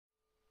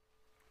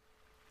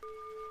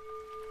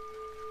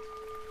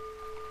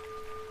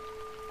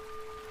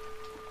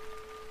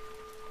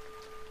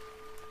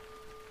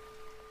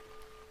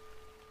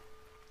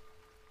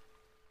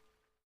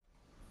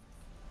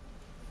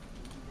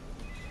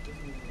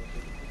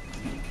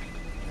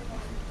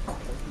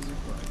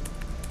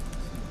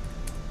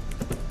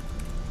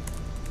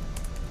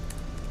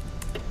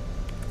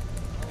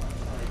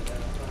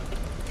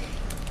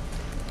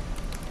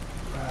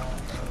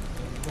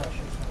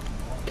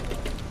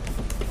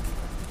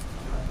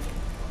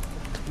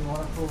you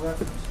want a full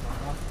reference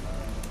number?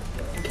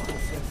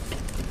 626.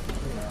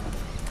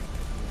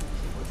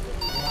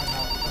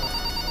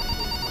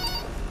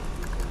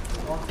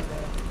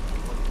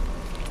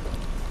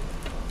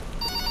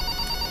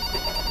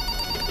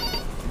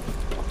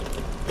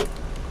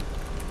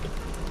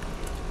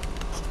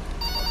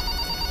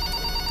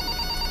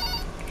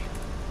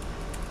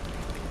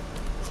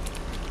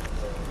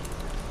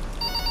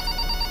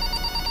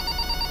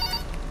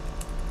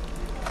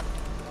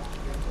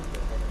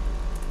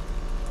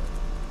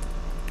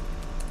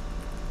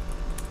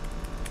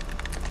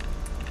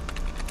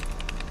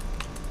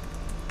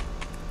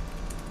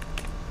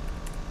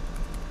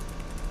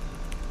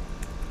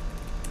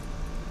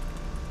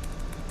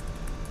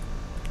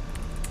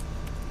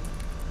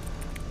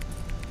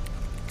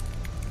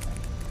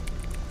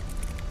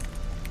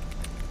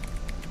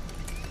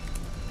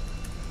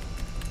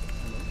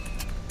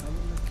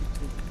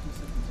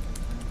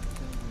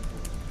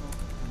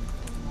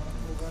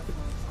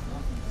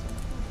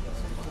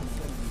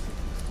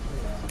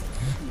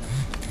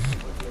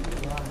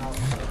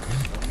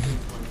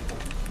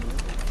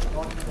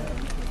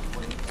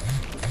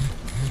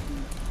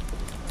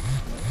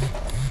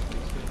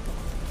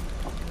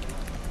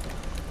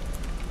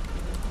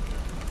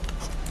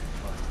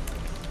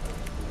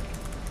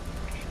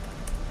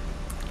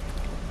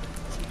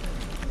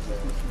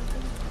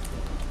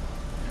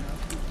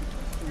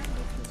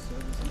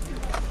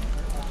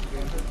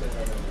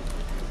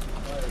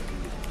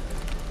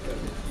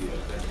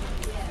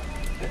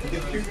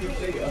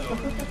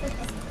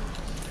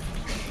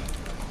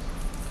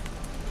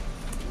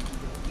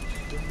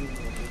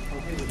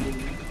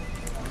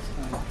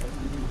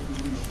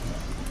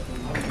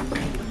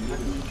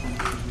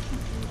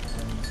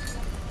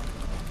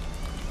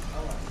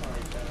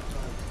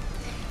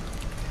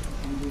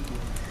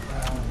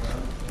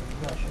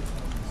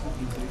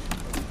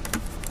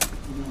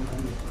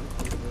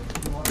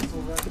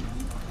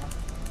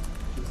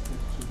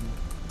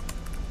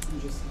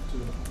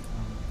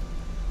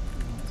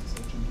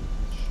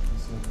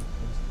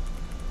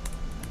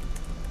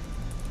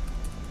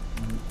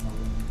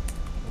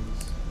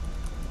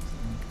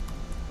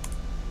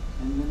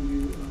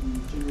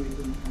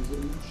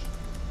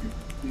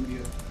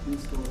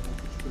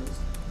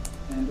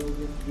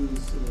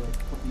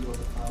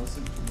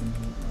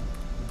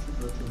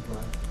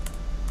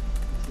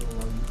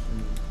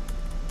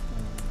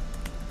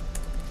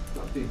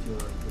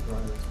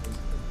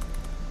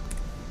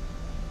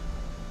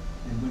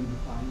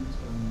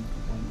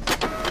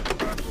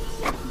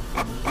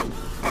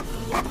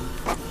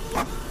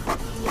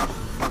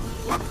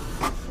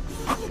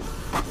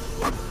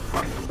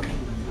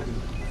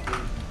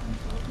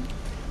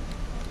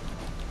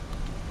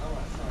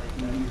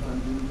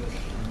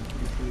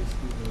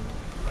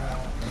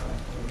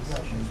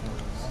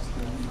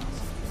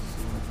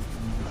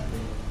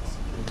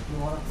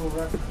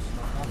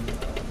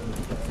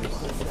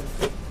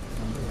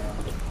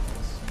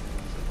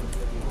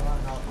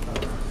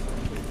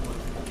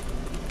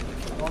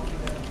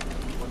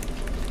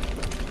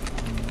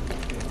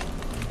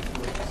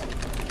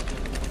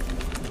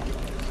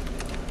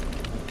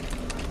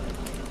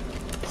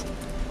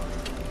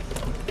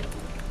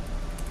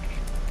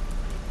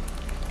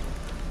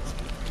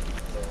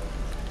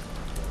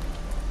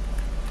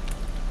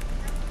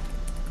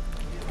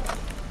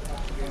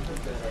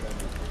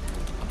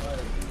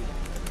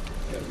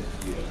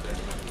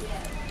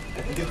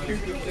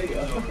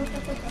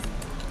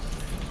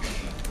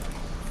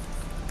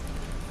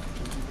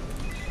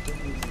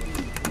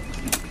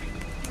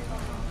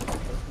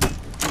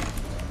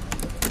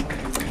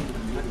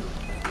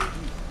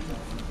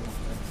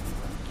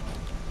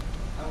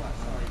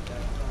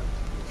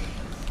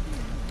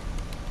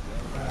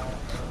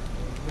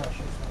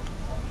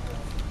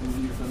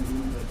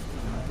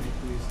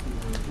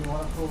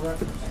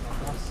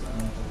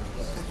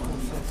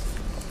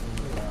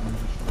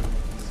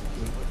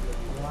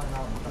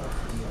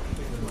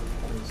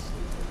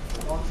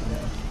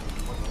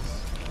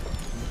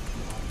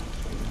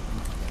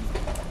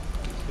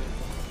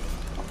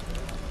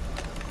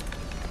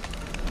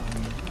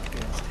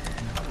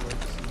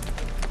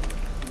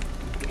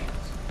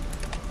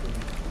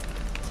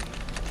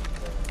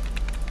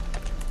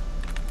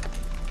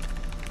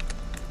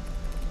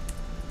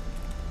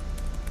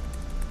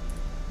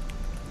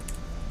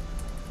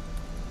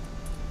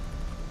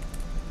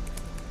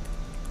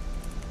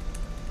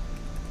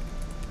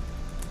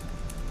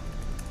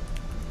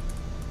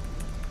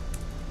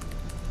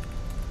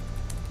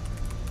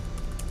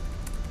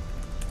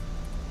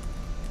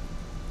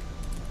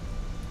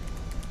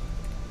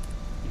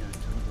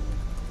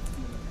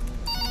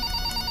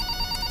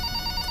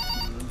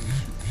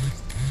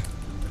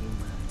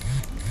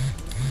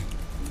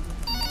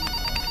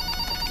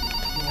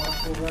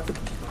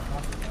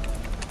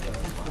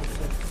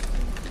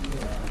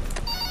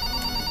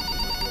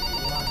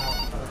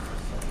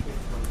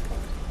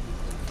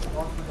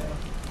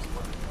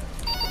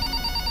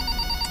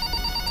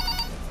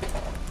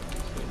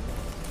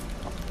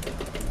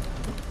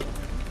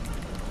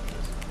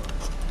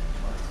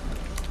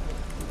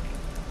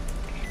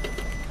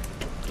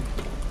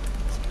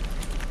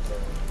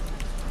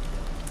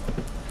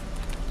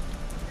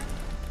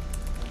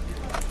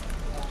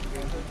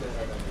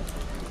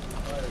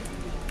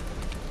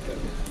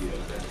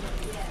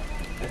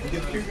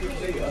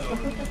 You want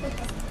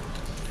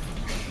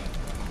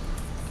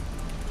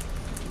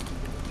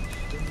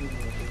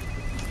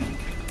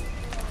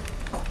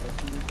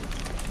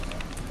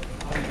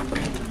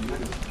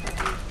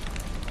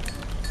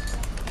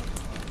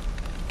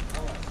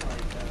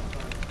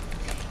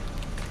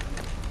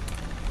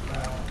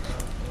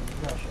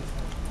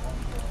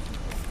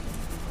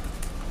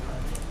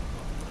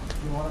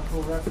a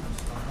full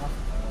reference number?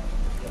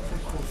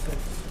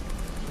 646.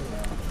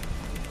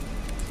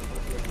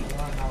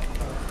 Line out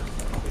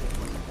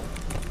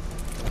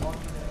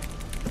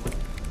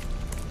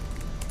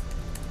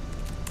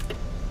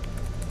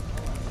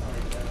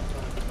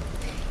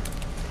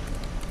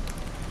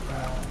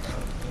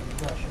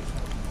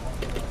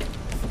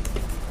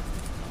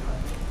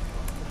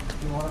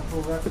you want a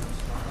full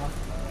reference number?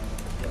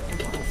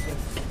 646.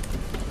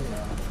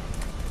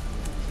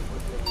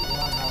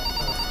 Line out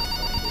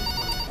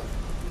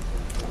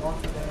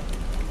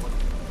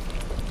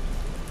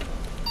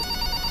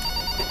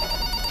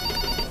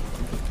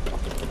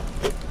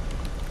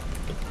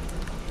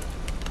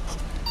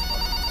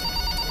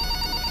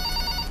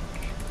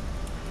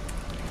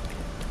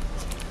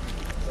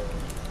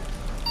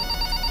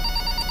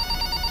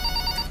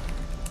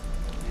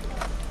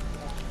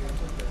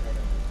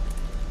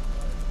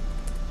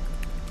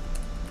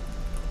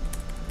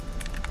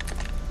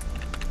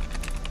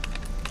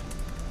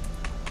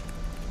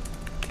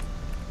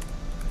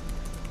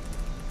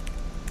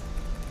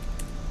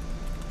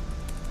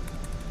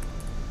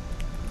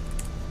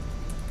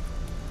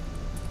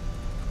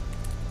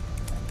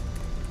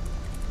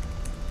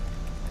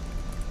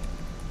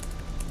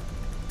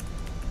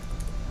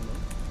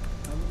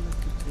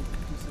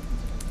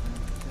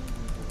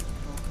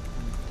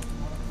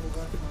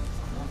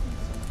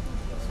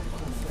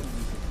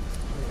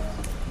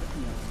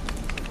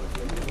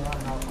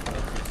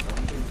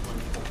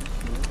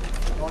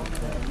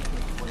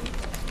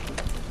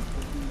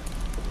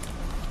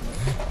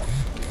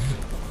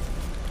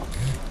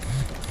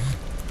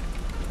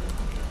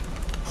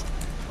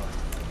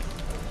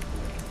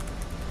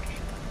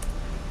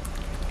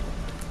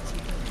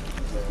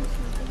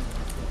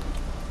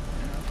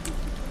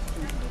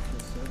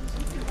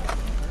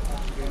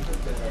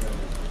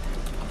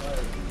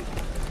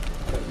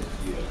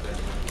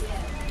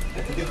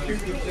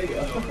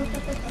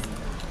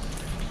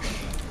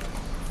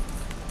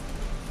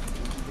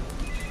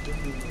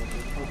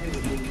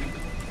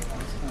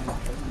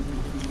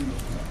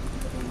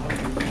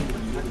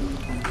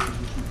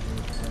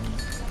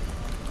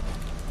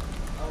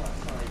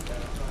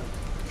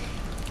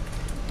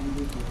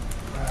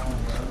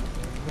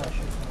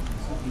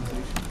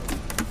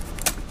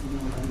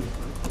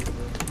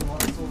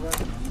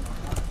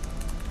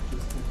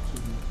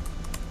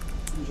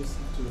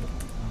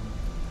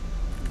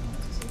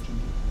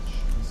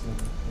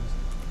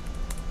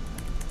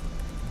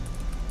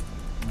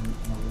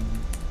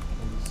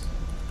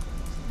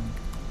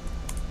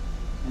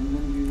and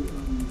then you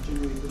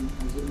generate them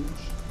as an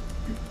image.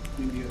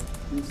 Maybe you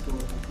install a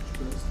package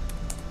first,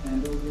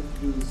 and all you have to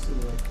do is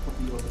like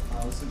copy all the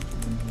files into the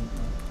new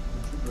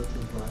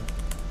virtual drive,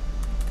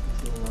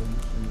 which will allow you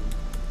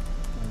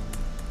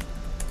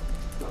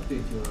to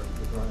update your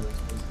drivers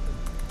basically.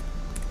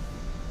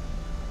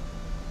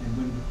 And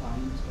when the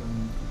client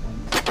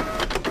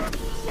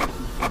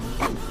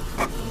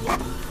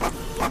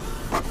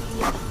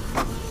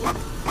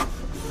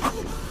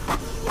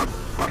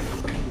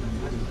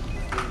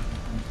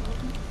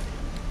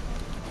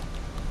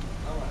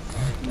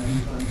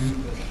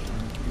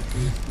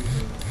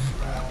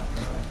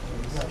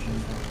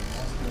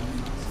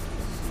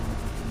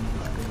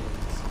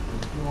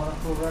you want a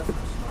full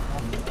reference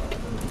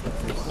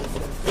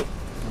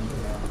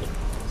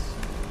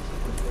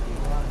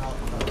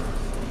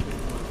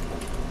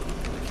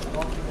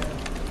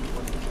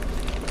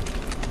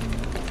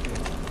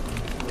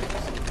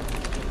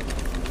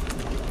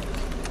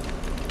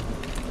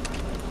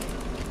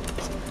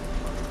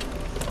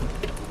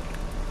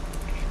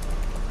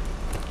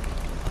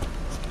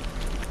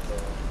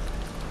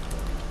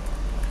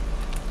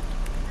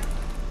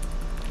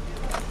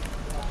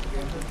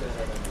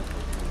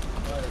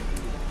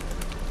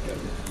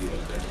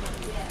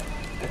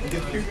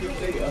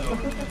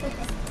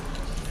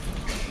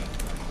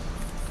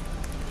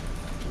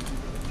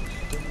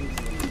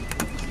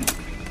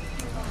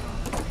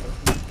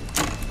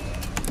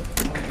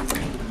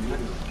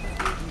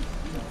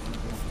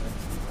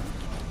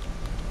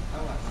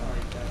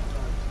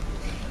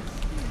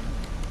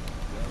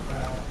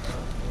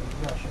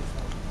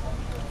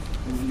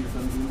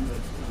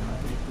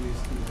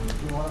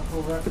you want a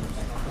full reference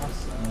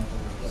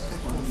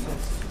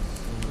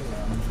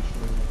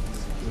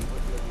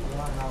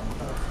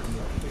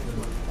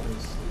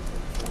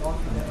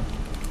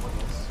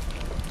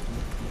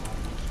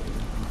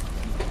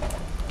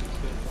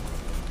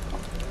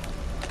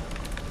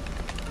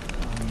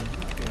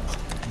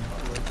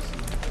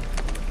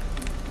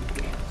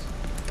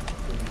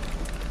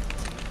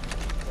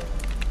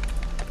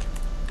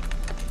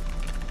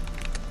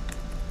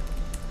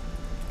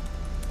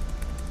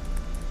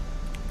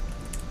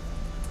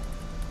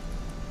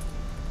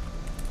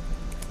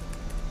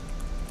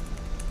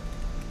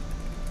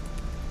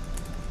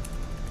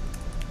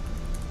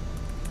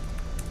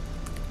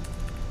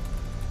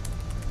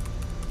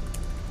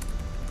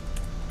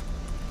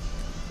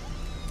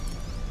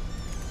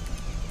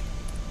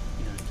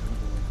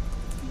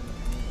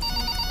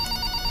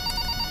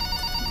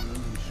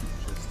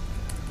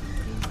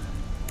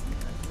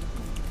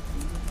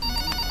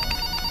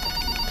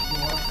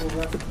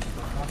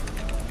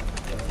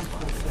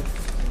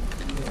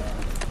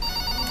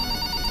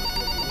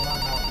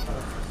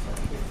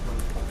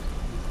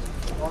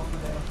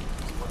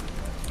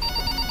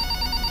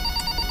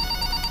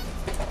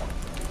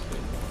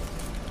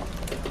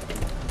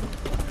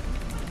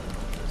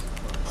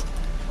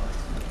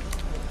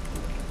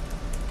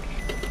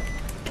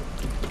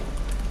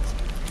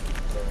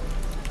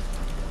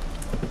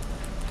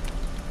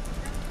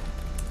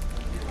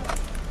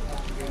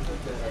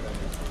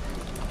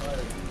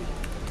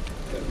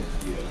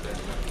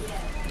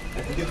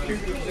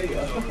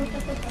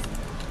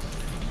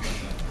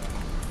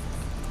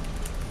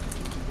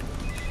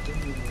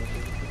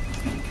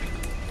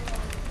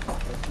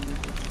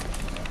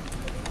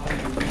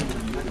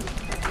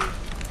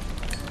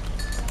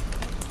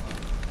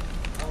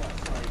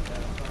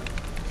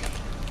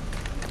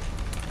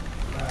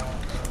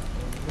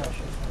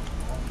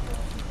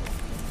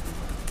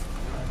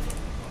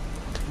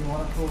you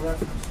want a full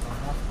reference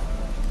number?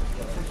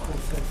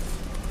 646.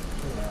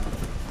 Yeah.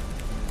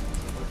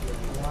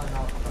 Line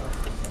up first.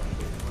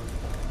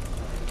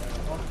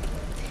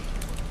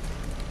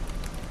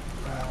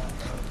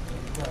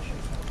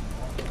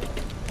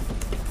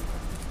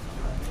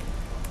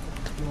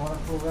 You want a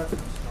full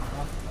reference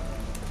number?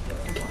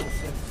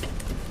 646.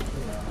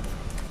 Yeah.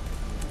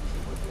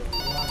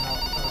 Line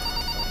up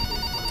first.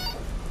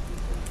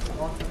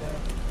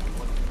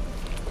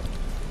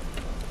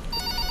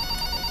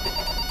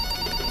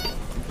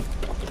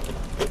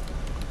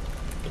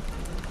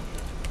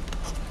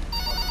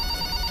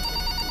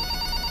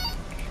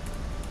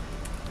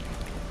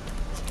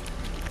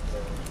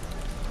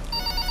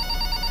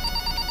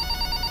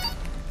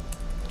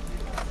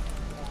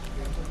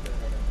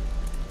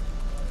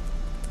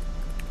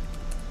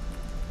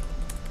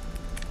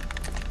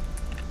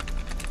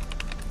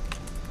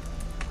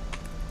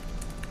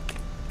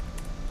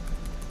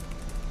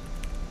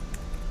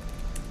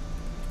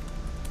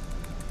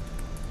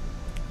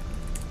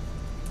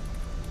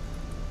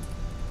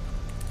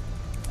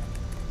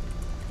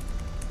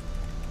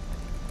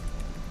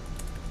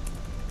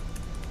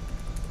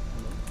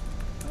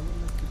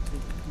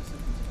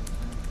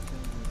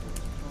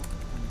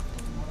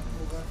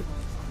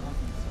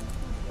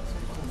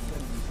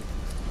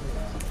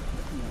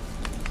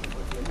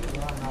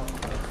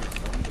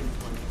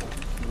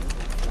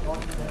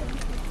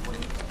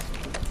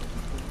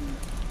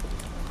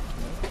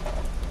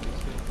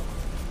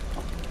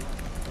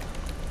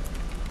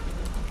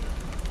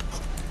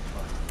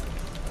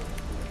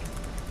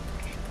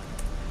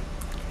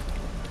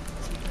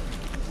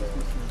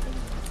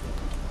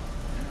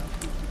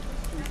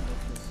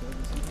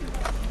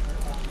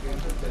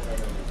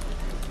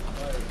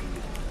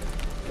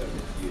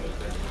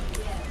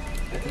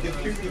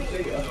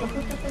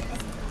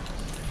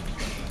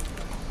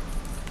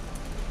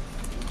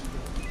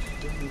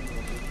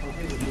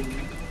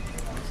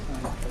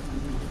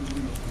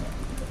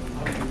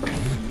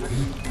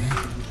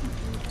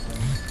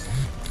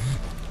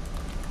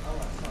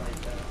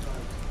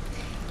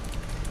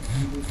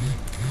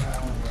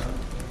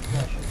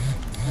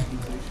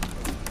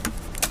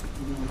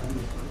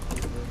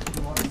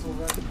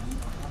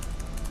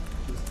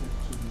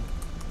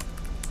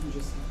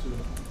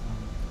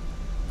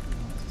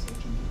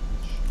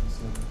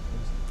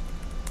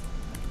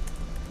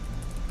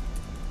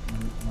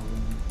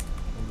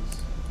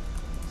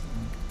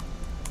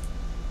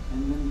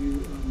 And when you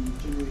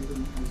generate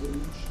an user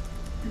image,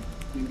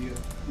 maybe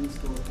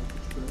install a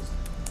package first,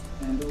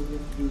 and all you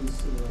have to do is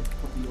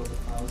copy all the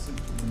files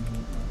into the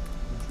new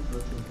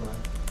virtual drive,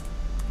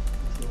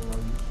 which will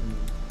allow you to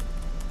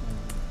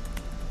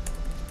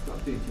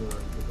update your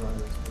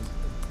drivers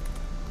basically.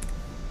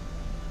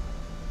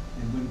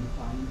 And when the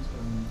client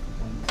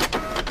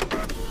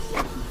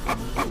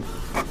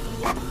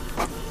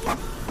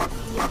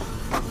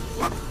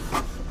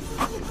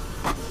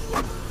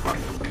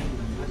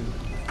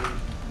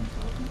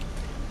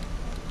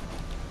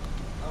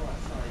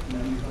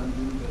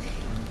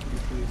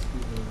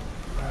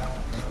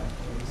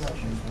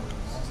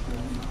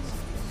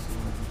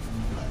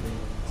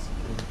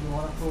you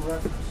want a full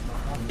reference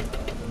number?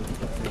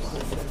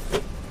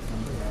 646.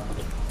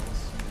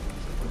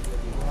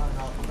 Line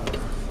up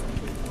first.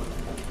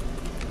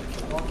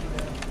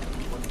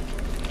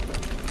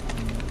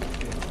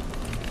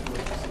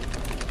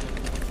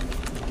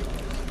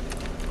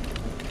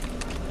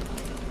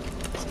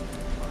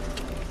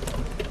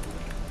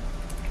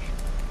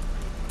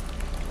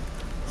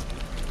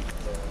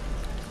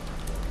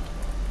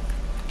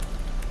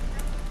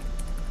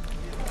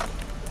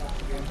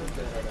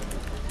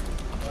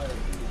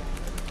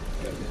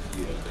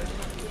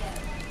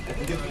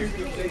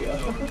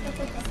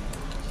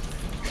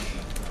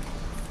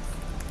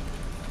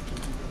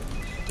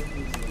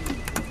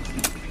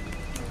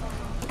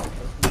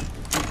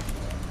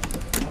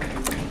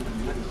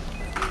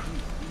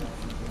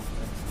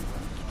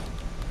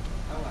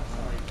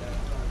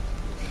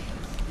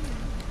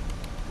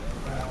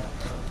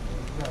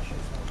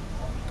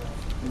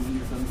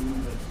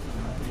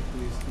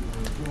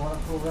 You want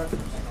a full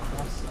reference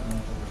number?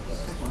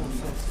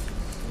 646.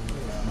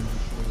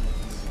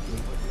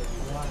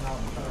 Line up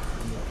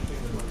first.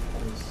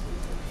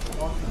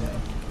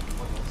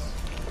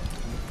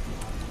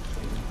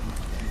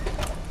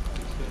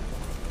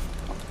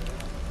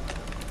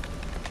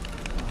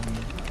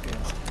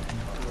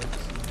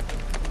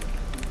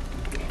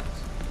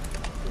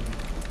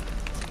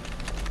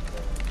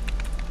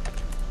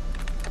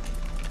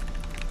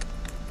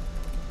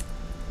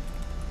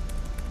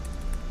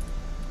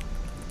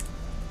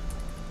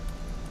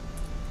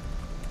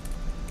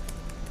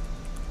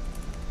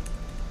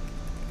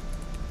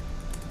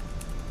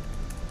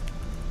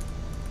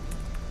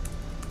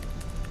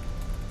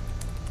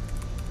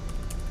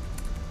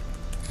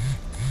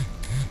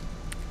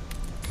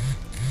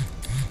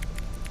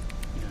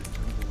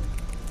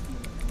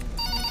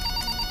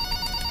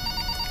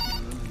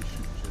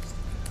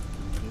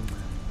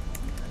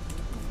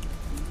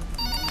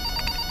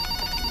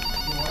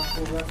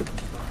 full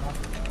reference number.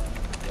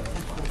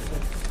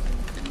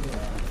 646. You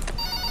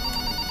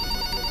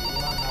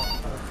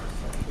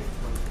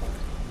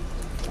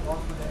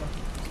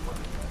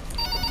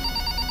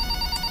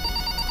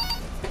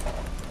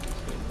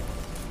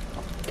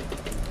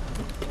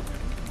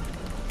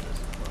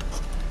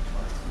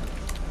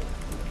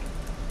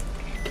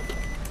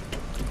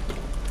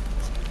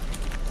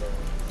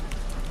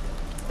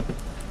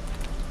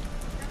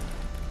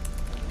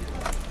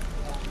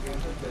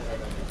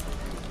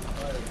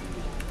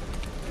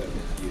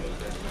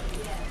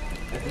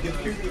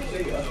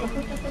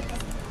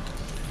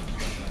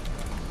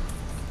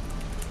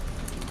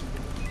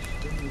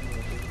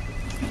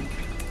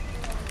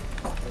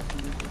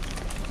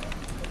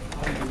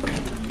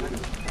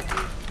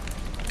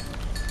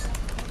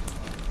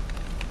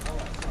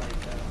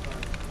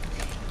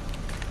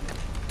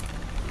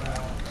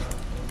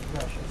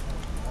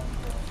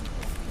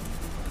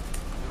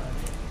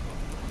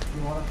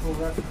want a full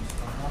reference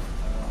number?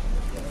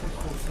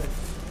 646.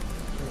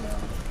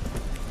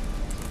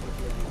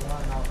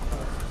 Line out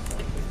first.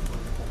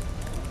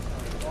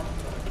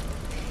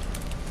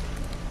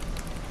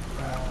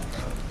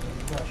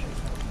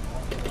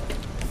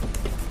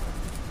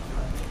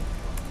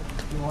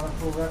 You want a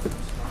full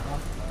reference number?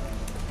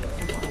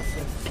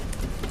 646.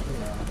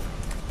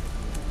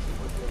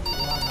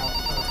 Line out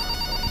first.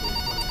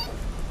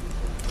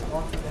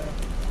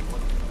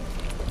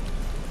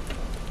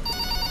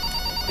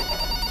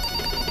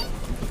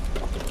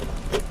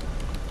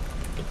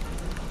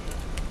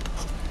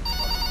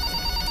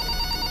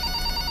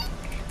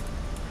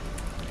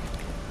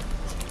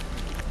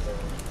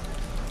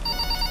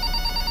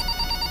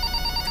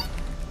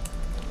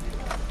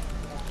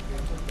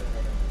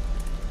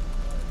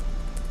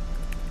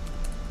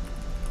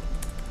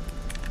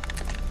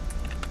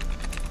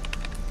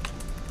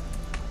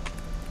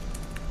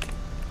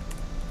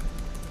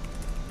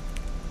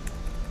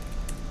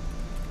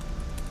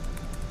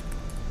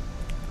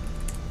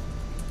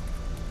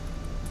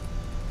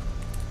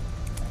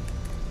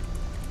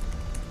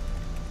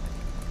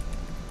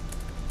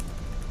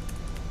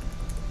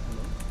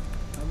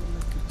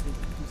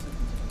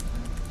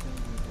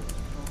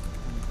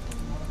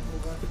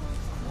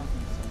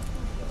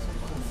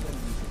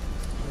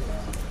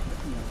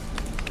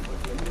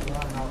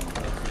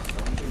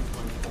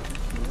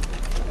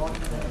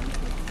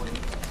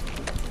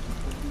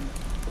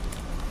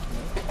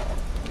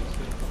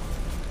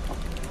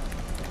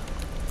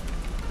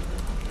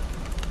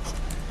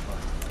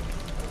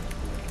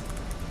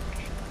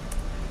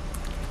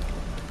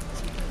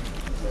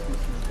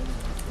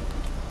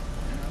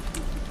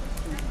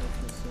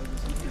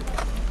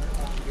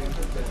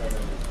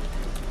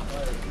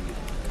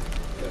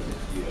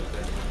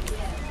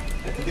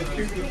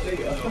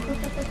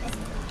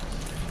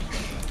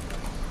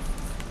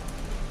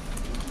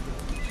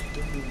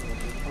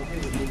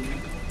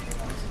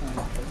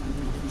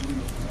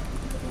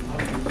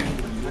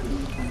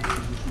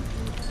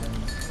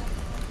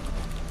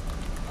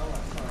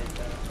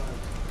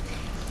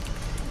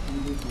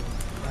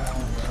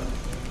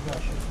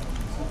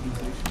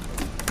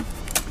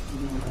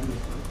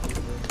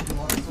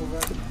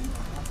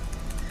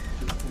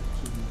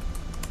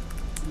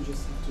 You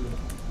just have to, as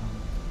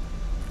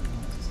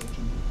I said,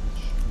 change the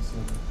pitch and so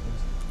that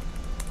first.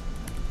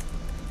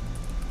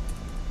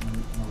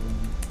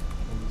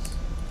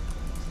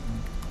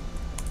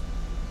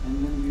 And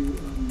then you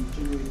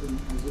generate an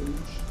ISO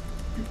image,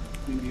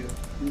 maybe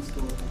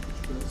install a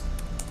package first,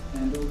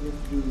 and all you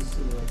have to do is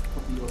like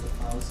copy all the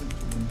files into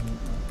the new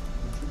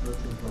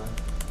virtual drive,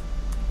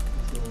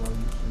 which will allow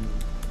you to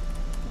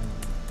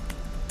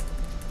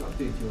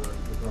update your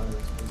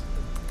drivers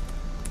basically.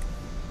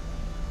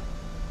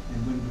 And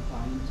when the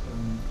client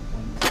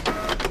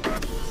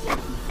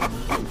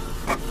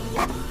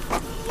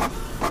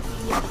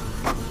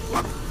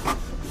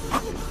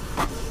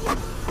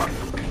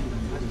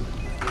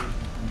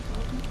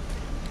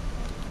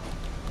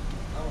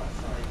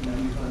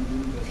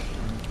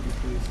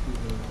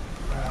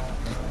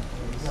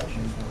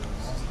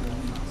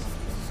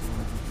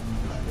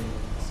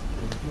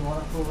You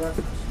want a full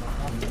reference?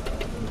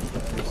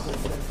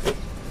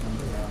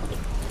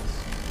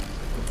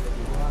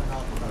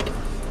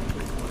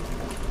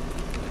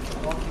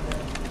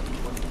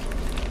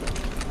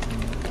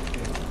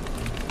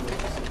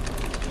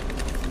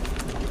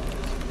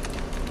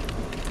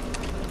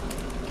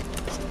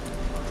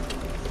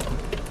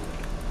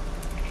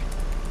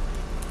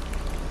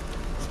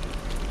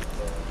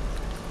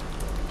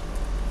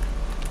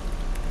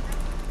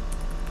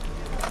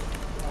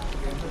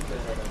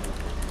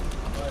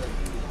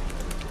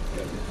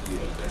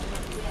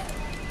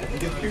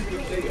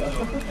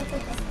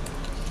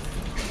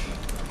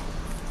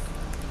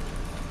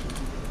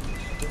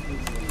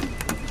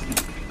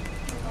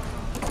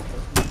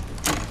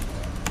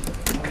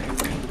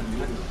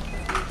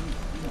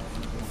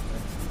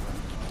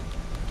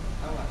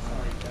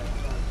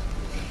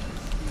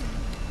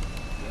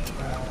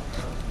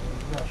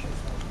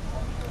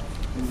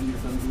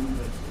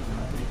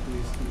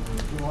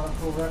 You want a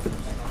full reference?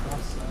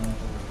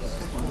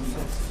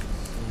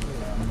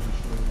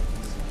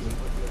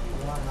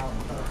 Line out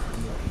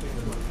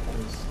first.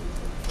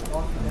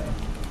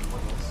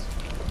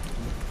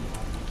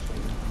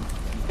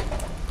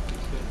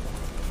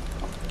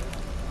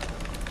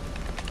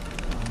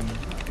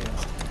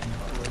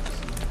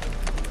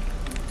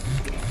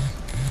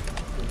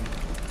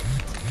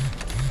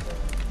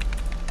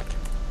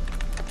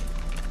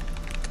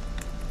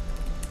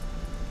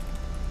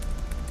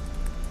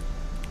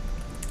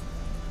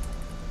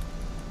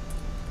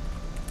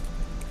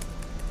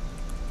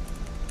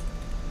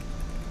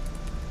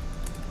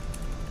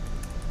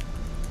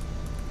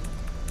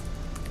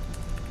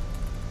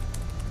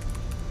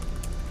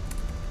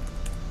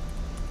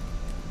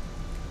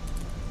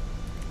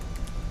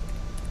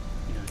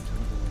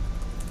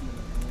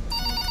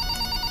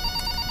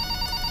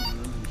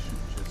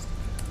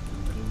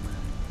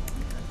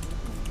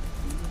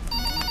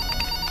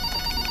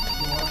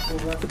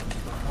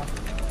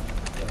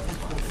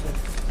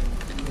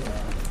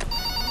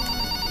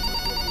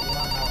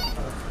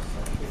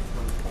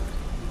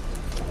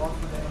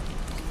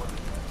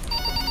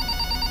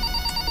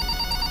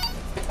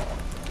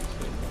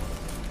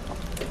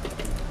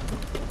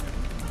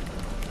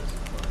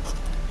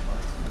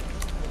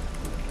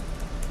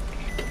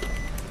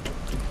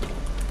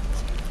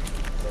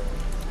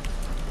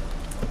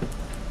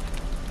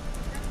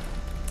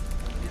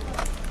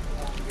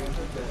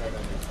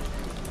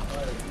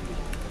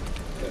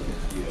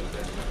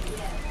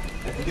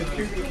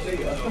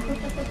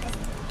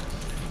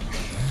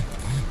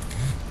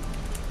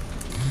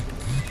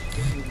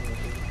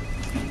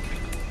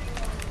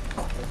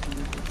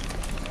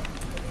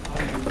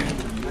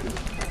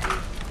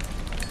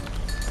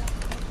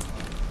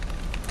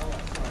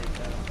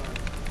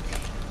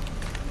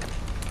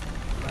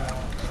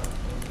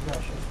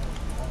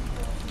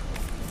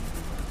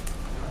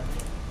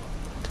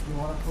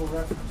 want a full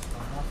reference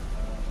number?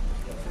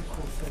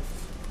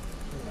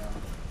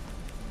 646.